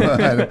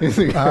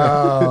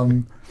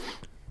show.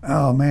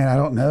 Oh man, I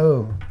don't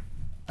know.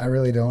 I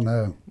really don't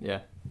know. Yeah.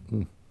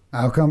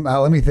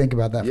 Let me think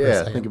about that for a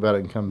second. Yeah, think about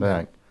it and come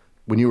back.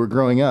 When you were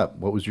growing up,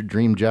 what was your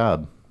dream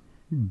job?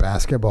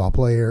 Basketball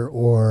player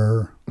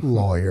or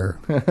lawyer.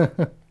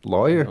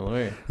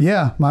 Lawyer?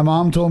 Yeah, my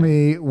mom told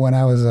me when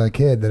I was a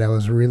kid that I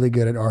was really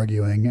good at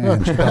arguing,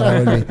 and she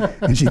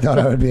thought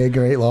I would be a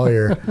great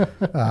lawyer.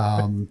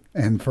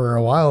 And for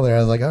a while there, I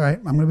was like, all right,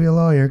 I'm going to be a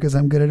lawyer because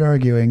I'm good at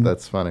arguing.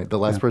 That's funny. The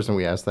last person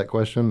we asked that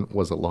question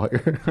was a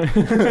lawyer,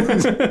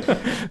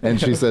 and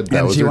she said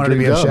that was she her wanted to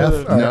be job. a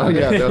chef. No,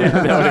 yeah, that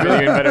would be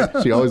even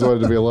better. She always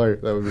wanted to be a lawyer.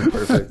 That would be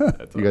perfect.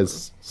 That's you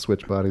guys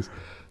switch bodies.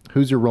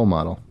 Who's your role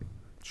model?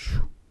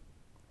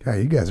 Yeah,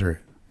 you guys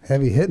are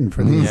heavy hitting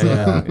for these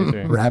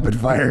rapid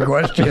fire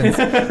questions.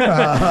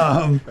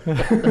 I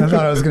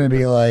thought it was going to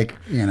be like,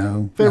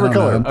 favorite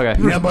color,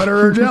 peanut butter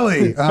or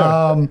jelly.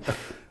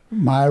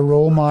 My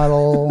role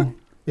model,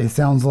 it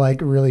sounds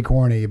like really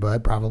corny,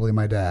 but probably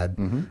my dad.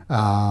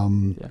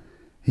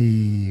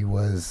 He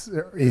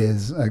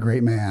is a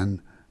great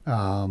man.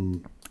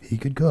 He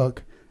could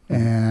cook,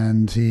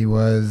 and he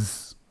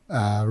was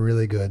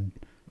really good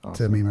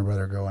to me and my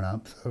brother growing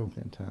up. So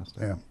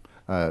fantastic. Yeah.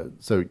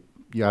 So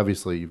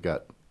you've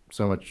got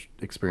so much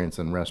experience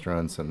in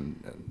restaurants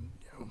and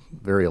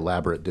very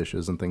elaborate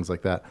dishes and things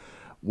like that.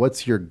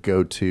 What's your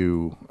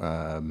go-to,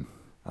 I don't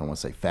want to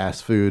say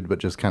fast food, but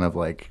just kind of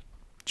like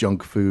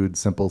junk food,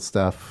 simple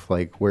stuff?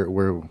 Like where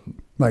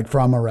like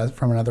from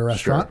another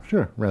restaurant?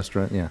 Sure.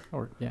 Restaurant, yeah.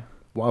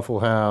 Waffle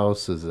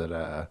House, is it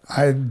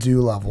I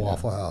do love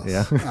Waffle House.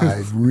 Yeah.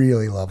 I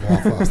really love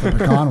Waffle House. The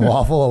pecan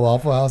waffle at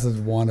Waffle House is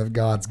one of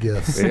God's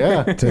gifts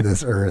to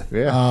this earth.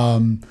 Yeah.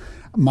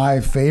 My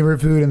favorite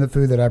food and the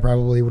food that I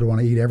probably would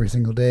want to eat every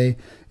single day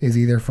is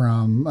either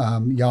from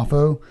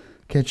Yafo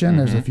Kitchen.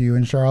 There's a few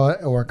in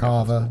Charlotte, or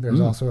Kava.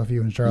 There's also a few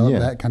in Charlotte.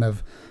 That kind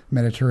of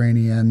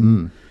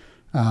Mediterranean.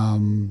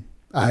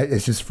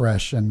 It's just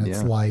fresh and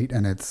it's light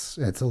and it's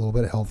a little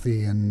bit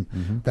healthy, and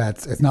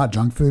it's not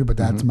junk food, but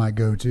that's my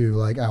go-to.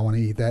 Like I want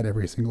to eat that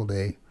every single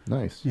day.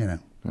 Nice.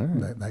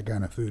 That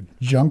kind of food.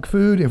 Junk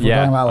food. If we're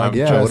talking about like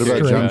what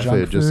about junk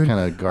food? Just kind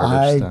of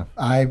garbage stuff.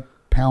 I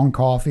pound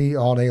coffee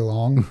all day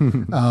long,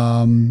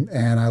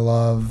 and I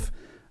love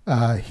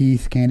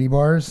Heath candy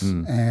bars.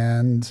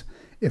 And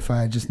if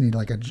I just need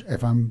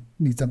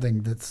need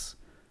something that's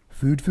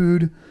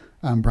food,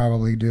 I'm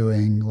probably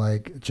doing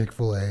like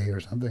Chick-fil-A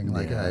or something.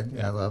 Like I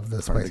love the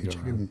spicy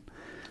chicken.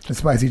 The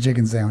spicy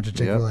chicken sandwich at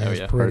Chick-fil-A is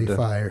pretty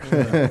fire.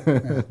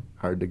 So,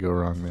 hard to go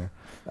wrong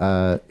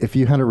there. If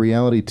you had a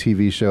reality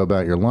TV show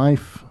about your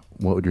life,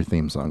 what would your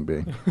theme song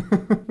be?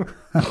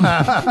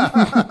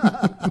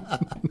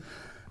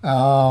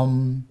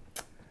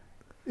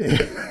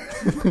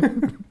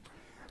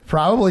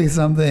 Probably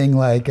something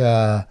like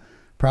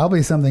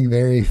something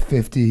very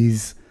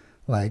 50s,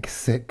 like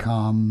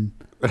sitcom,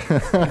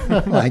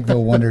 like the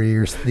Wonder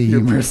Years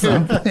theme or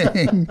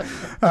something.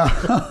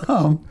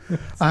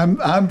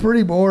 I'm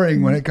pretty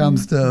boring when it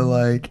comes to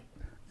like,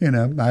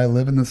 I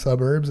live in the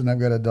suburbs and I've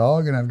got a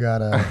dog and I've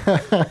got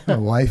a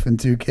wife and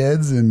 2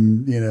 kids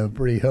and,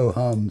 pretty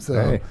ho-hum.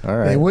 So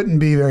it wouldn't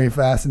be very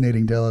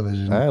fascinating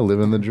television. I live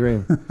in the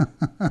dream.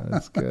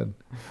 That's good.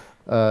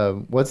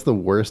 What's the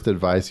worst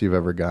advice you've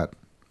ever got?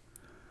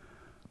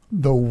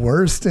 The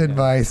worst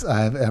advice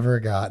I've ever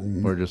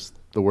gotten. Or just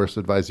the worst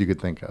advice you could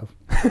think of.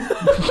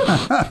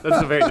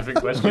 That's a very different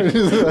question.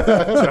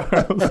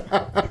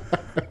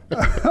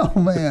 Oh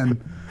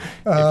man.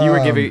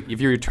 If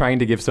you were trying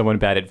to give someone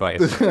bad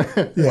advice,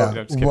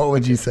 Yeah. What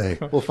would you say?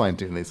 We'll fine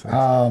tune these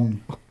things.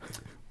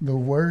 The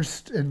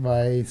worst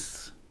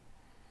advice.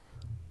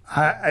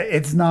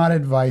 It's not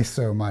advice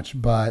so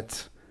much,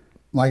 but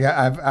like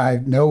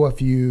I know a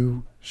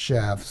few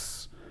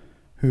chefs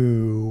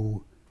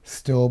who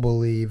still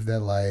believe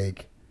that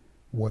like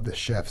what the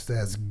chef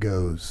says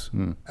goes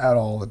at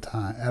all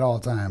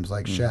times.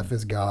 Like chef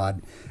is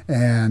God,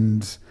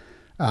 and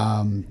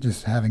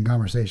just having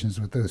conversations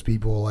with those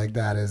people like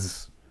that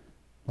is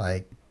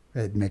like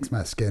it makes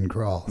my skin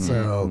crawl.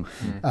 So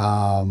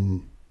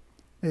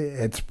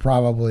it's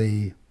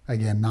probably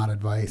again not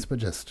advice, but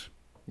just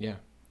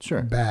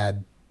Sure.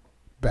 bad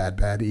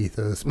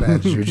ethos,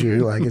 bad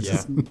juju. Like it's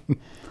just.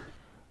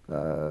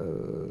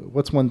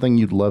 What's one thing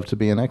you'd love to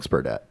be an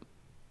expert at?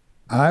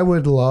 I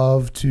would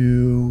love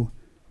to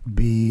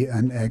be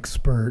an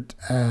expert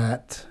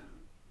at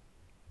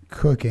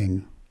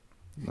cooking.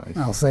 Nice.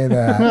 I'll say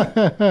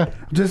that.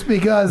 Just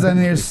because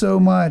there's so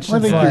much. Well,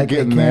 I think you're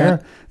getting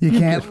there. You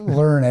can't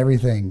learn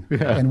everything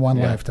in one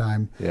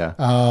lifetime. Yeah.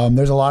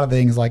 There's a lot of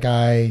things like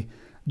I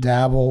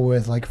dabble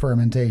with like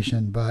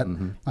fermentation, but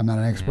I'm not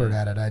an expert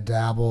at it. I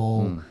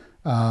dabble,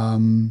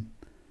 in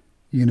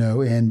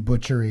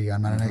butchery.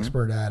 I'm not an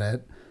expert at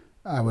it.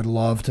 I would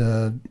love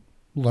to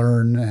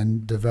learn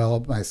and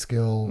develop my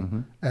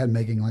skill at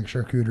making like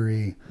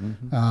charcuterie.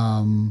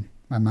 I'm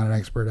not an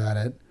expert at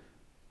it.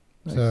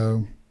 Nice.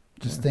 So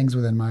just things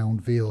within my own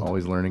field.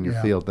 Always learning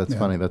your field. That's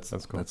funny. That's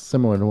cool. That's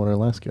similar to what our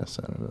last guest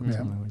said.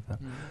 Something like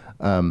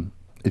that.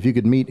 If you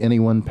could meet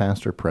anyone,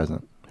 past or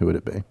present, who would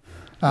it be?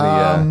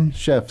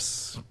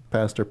 Chefs,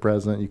 past or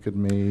present, you could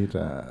meet.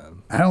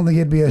 I don't think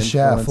it'd be a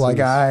chef. Like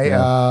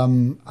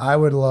I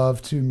would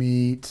love to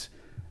meet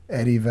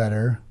Eddie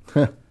Vedder.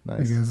 Nice.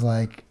 Because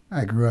like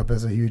I grew up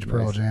as a huge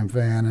Pearl Jam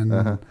fan,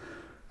 and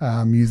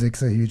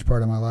music's a huge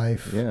part of my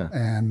life. Yeah.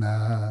 And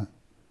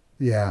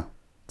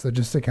so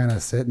just to kind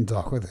of sit and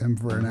talk with him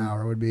for an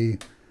hour would be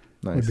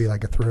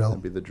like a thrill.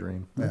 That'd be the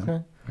dream. Yeah. Okay.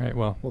 All right.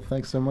 Well,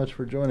 thanks so much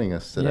for joining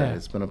us today. Yeah.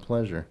 It's been a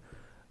pleasure.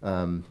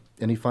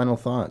 Any final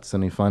thoughts?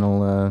 Any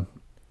final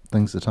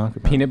things to talk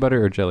about? peanut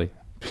butter or jelly?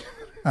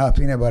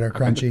 Peanut butter,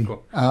 crunchy.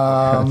 Cool.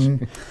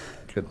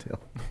 Good deal.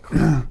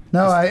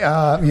 No, I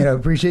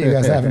appreciate you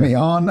guys having me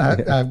on.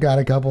 I've got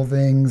a couple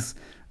things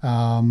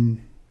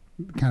kind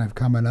of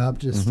coming up.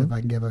 Just if I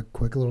can give a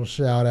quick little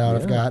shout out,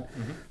 I've got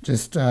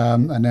just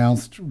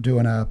announced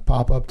doing a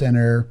pop-up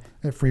dinner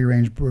at Free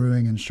Range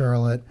Brewing in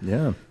Charlotte.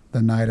 Yeah.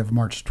 The night of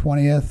March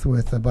 20th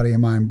with a buddy of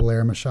mine,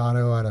 Blair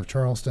Machado, out of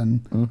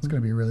Charleston. It's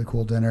going to be a really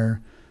cool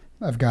dinner.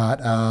 I've got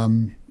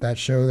that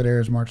show that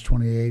airs March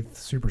 28th,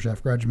 Super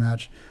Chef Grudge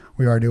Match.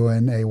 We are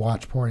doing a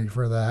watch party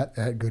for that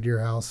at Goodyear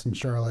House in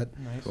Charlotte.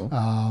 Nice. Cool.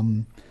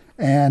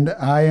 And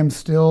I am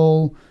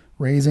still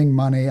raising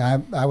money.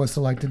 I was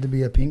selected to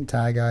be a pink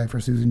tie guy for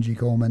Susan G.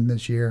 Coleman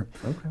this year,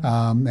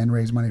 and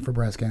raise money for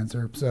breast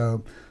cancer.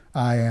 So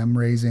I am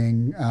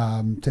raising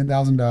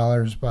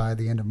 $10,000 by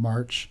the end of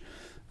March.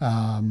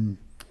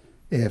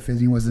 If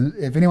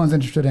anyone's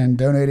interested in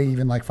donating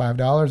even like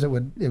 $5, it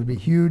would be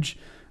huge.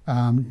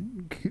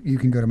 You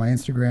can go to my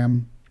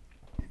Instagram.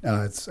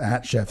 It's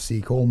at Chef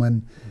C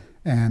Coleman,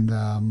 and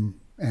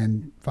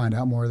find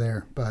out more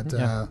there. But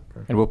and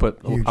I'll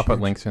put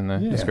links in the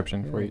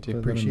description for you too.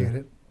 Appreciate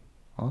it.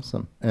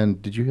 Awesome.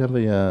 And did you have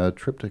a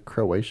trip to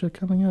Croatia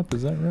coming up?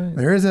 Is that right?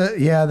 There is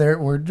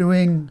we're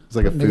doing it's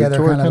like a food together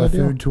tour kind of a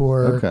deal? food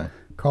tour, Okay.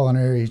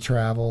 culinary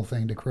travel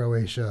thing to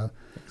Croatia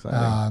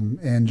Exciting.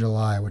 in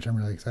July, which I'm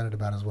really excited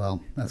about as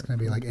well. That's going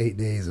to be like 8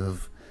 days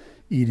of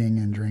eating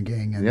and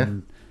drinking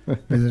and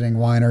visiting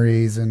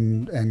wineries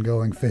and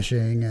going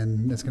fishing,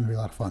 and it's going to be a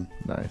lot of fun.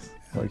 Nice.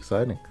 Well,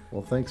 exciting.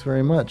 Well, thanks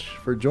very much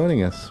for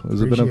joining us. It's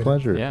been Appreciate a it.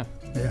 pleasure. Yeah.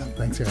 Yeah,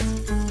 thanks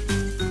guys.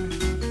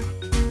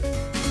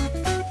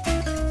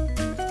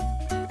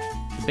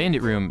 The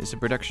Bandit Room is a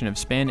production of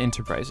Span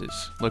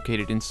Enterprises,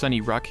 located in sunny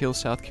Rock Hill,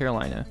 South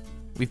Carolina.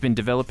 We've been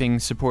developing,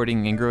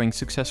 supporting, and growing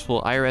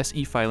successful IRS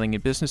e-filing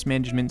and business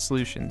management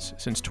solutions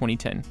since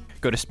 2010.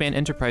 Go to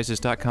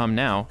spanenterprises.com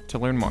now to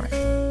learn more.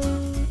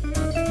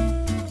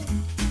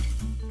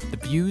 The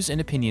views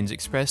and opinions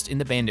expressed in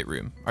the Bandit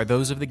Room are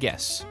those of the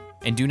guests,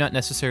 and do not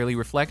necessarily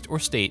reflect or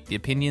state the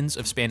opinions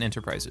of Span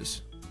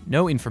Enterprises.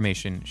 No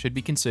information should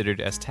be considered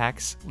as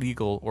tax,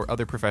 legal, or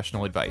other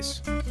professional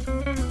advice.